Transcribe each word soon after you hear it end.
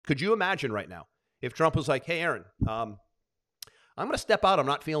Could you imagine right now if Trump was like, hey, Aaron, I'm going to step out. I'm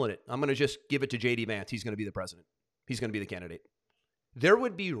not feeling it. I'm going to just give it to J.D. Vance. He's going to be the president. He's going to be the candidate. There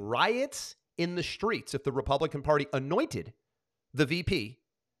would be riots in the streets if the Republican Party anointed the VP,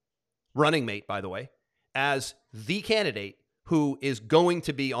 running mate, by the way, as the candidate who is going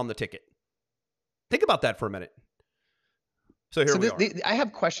to be on the ticket. Think about that for a minute. So here we are. I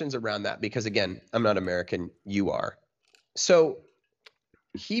have questions around that because, again, I'm not American. You are. So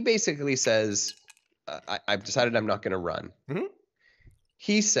he basically says, I've decided I'm not going to run. Mm-hmm.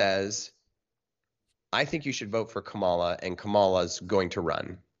 He says, I think you should vote for Kamala, and Kamala's going to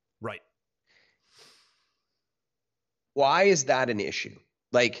run. Right. Why is that an issue?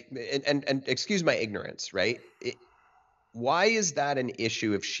 Like, and excuse my ignorance, right? Why is that an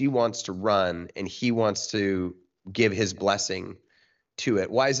issue if she wants to run and he wants to give his blessing to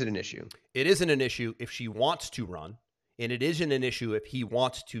it? Why is it an issue? It isn't an issue if she wants to run, and it isn't an issue if he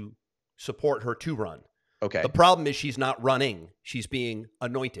wants to support her to run. Okay. The problem is she's not running. She's being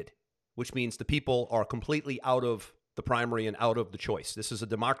anointed, which means the people are completely out of the primary and out of the choice. This is a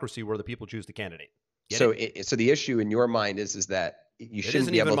democracy where the people choose the candidate. So the issue in your mind is that you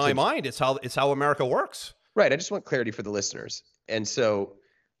shouldn't be able to. It isn't even my mind. It's how America works. Right. I just want clarity for the listeners. And so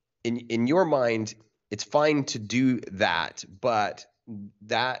in your mind, it's fine to do that, but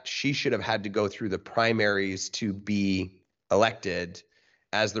that she should have had to go through the primaries to be elected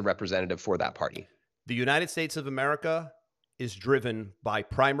as the representative for that party. The United States of America is driven by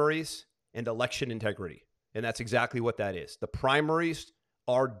primaries and election integrity. And that's exactly what that is. The primaries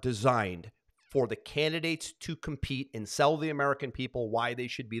are designed for the candidates to compete and sell the American people why they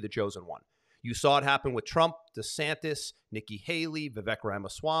should be the chosen one. You saw it happen with Trump, DeSantis, Nikki Haley, Vivek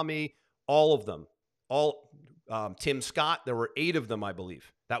Ramaswamy, all of them. Tim Scott, there were 8 of them, I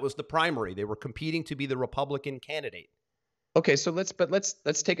believe. That was the primary. They were competing to be the Republican candidate. Okay, so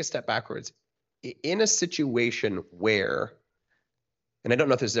let's take a step backwards. In a situation where, and I don't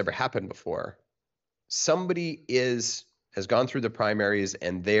know if this has ever happened before, somebody has gone through the primaries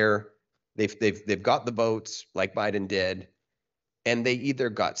and they've got the votes like Biden did, and they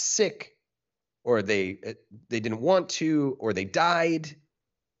either got sick or they didn't want to, or they died.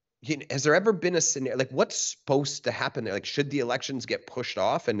 Has there ever been a scenario, like what's supposed to happen there? Like, should the elections get pushed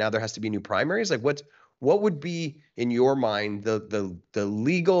off and now there has to be new primaries? Like what would be, in your mind, the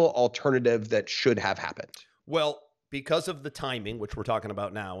legal alternative that should have happened? Well, because of the timing, which we're talking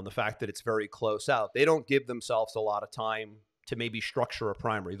about now, and the fact that it's very close out, they don't give themselves a lot of time to maybe structure a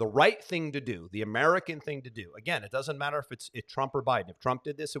primary. The right thing to do, the American thing to do, again, it doesn't matter if it's Trump or Biden. If Trump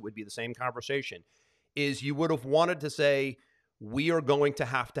did this, it would be the same conversation, is you would have wanted to say, we are going to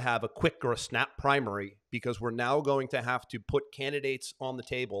have a quick or a snap primary because we're now going to have to put candidates on the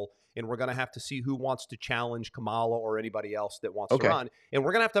table, and we're going to have to see who wants to challenge Kamala or anybody else that wants to run, and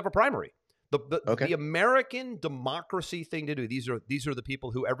we're going to have a primary. The American democracy thing to do. These are the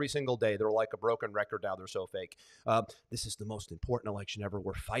people who every single day, they're like a broken record now. They're so fake. This is the most important election ever.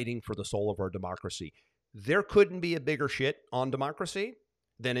 We're fighting for the soul of our democracy. There couldn't be a bigger shit on democracy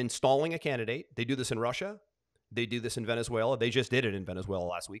than installing a candidate. They do this in Russia. They do this in Venezuela. They just did it in Venezuela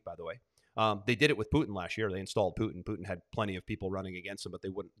last week, by the way. They did it with Putin last year. They installed Putin. Putin had plenty of people running against him, but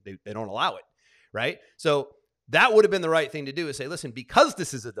they don't allow it, right? So that would have been the right thing to do, is say, listen, because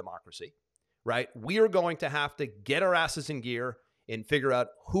this is a democracy, right, we are going to have to get our asses in gear and figure out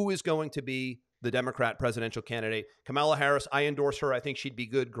who is going to be the Democrat presidential candidate. Kamala Harris, I endorse her. I think she'd be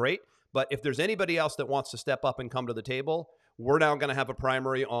good, great. But if there's anybody else that wants to step up and come to the table, we're now going to have a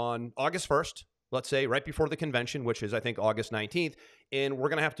primary on August 1st. Let's say right before the convention, which is, I think, August 19th. And we're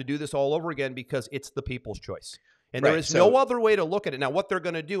going to have to do this all over again because it's the people's choice. And there is no other way to look at it. Now, what they're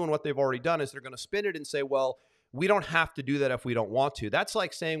going to do and what they've already done is they're going to spin it and say, well, we don't have to do that if we don't want to. That's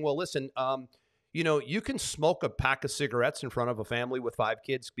like saying, well, listen, you can smoke a pack of cigarettes in front of a family with 5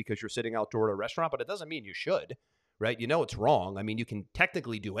 kids because you're sitting outdoor at a restaurant, but it doesn't mean you should, right? You know it's wrong. I mean, you can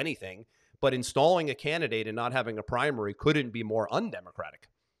technically do anything, but installing a candidate and not having a primary couldn't be more undemocratic.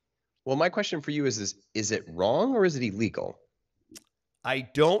 Well, my question for you is it wrong or is it illegal? I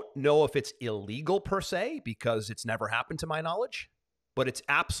don't know if it's illegal per se because it's never happened to my knowledge, but it's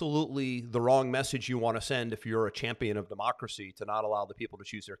absolutely the wrong message you want to send if you're a champion of democracy to not allow the people to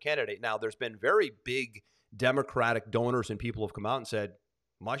choose their candidate. Now, there's been very big Democratic donors and people have come out and said,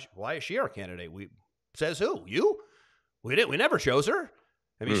 why is she our candidate? Says who? You? We never chose her.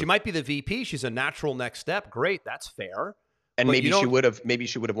 I mean, she might be the VP. She's a natural next step. Great. That's fair. And maybe she would have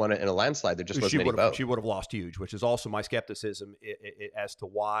won it in a landslide. There just wasn't any vote. She would have lost huge, which is also my skepticism as to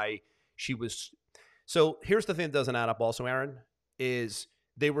why she was. So here's the thing that doesn't add up also, Aaron, is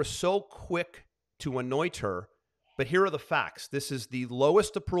they were so quick to anoint her, But here are the facts. This is the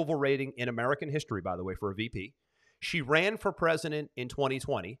lowest approval rating in American history, by the way, for a VP. She ran for president in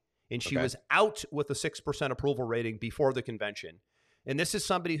 2020, and she was out with a 6% approval rating before the convention. And this is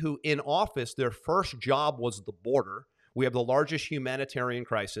somebody who, in office, their first job was the border. We have the largest humanitarian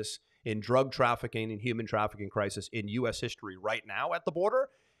crisis in drug trafficking and human trafficking crisis in U.S. history right now at the border.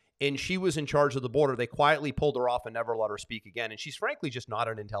 And she was in charge of the border. They quietly pulled her off and never let her speak again. And she's frankly just not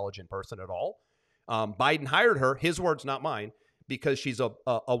an intelligent person at all. Biden hired her, his words, not mine, because she's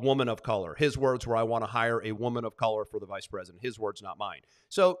a woman of color. His words were, I want to hire a woman of color for the vice president. His words, not mine.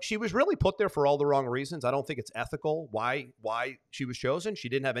 So she was really put there for all the wrong reasons. I don't think it's ethical why she was chosen. She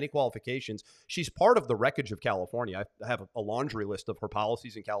didn't have any qualifications. She's part of the wreckage of California. I have a laundry list of her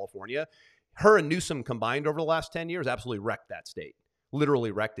policies in California. Her and Newsom combined over the last 10 years absolutely wrecked that state,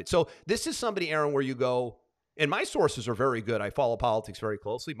 literally wrecked it. So this is somebody, Aaron, where you go, and my sources are very good. I follow politics very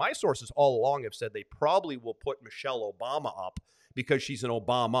closely. My sources all along have said they probably will put Michelle Obama up because she's an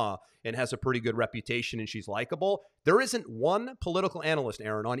Obama and has a pretty good reputation and she's likable. There isn't one political analyst,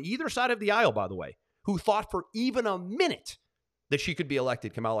 Aaron, on either side of the aisle, by the way, who thought for even a minute that she could be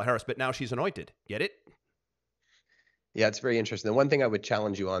elected, Kamala Harris, but now she's anointed. Get it? Yeah, it's very interesting. The one thing I would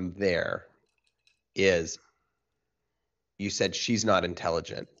challenge you on there is you said she's not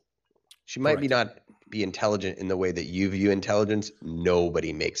intelligent. She might not be intelligent in the way that you view intelligence.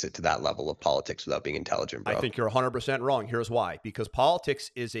 Nobody makes it to that level of politics without being intelligent, bro. I think you're 100% wrong. Here's why. Because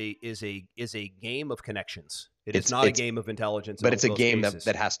politics is a game of connections. It's not a game of intelligence. But it's a game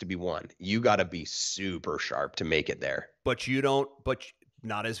that has to be won. You got to be super sharp to make it there. But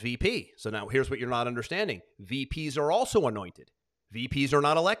not as VP. So now here's what you're not understanding. VPs are also anointed. VPs are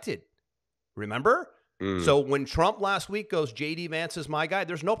not elected. Remember? So when Trump last week goes, J.D. Vance is my guy,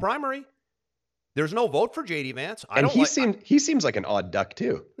 there's no primary. There's no vote for J.D. Vance. He seems like an odd duck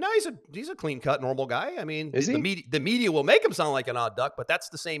too. No, he's a clean cut normal guy. I mean, the media will make him sound like an odd duck, but that's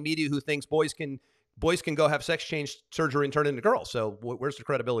the same media who thinks boys can go have sex change surgery and turn into girls. So where's the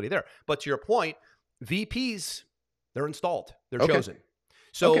credibility there? But to your point, VPs, they're installed. They're chosen.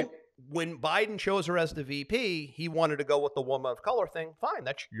 So when Biden chose her as the VP, he wanted to go with the woman of color thing. Fine,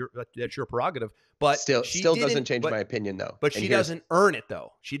 that's your prerogative. But still doesn't change my opinion, though. But she doesn't earn it,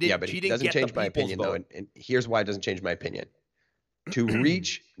 though. She didn't. Yeah, but she it didn't doesn't get change the my opinion, vote. though. And here's why it doesn't change my opinion. To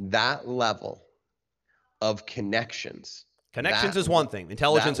reach that level of connections is one thing.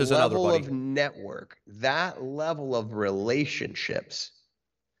 Intelligence is another. That level of network, that level of relationships.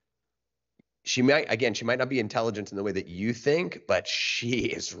 She might not be intelligent in the way that you think, but she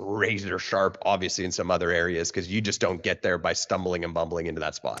is razor sharp, obviously, in some other areas, because you just don't get there by stumbling and bumbling into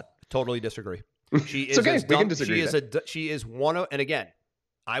that spot. Totally disagree. She is okay. We can disagree. She is one of, and again,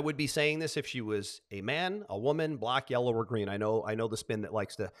 I would be saying this if she was a man, a woman, black, yellow, or green. I know the spin that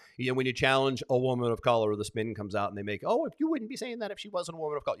likes to, when you challenge a woman of color, the spin comes out and they make, if you wouldn't be saying that if she wasn't a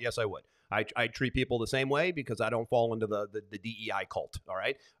woman of color. Yes, I would. I treat people the same way because I don't fall into the DEI cult. All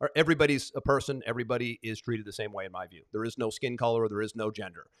right. Everybody's a person. Everybody is treated the same way in my view. There is no skin color. There is no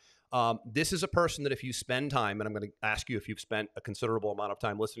gender. This is a person that if you spend time, and I'm going to ask you if you've spent a considerable amount of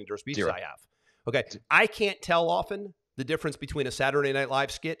time listening to her speeches, I have. Okay. I can't tell often the difference between a Saturday Night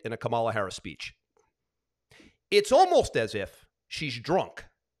Live skit and a Kamala Harris speech. It's almost as if she's drunk.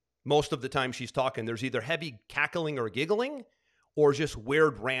 Most of the time she's talking, there's either heavy cackling or giggling or just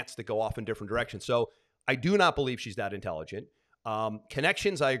weird rants that go off in different directions. So I do not believe she's that intelligent.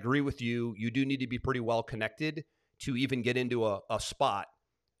 Connections, I agree with you. You do need to be pretty well connected to even get into a spot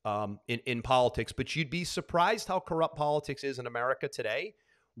in politics. But you'd be surprised how corrupt politics is in America today,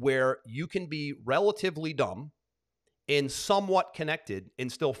 where you can be relatively dumb and somewhat connected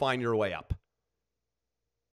and still find your way up.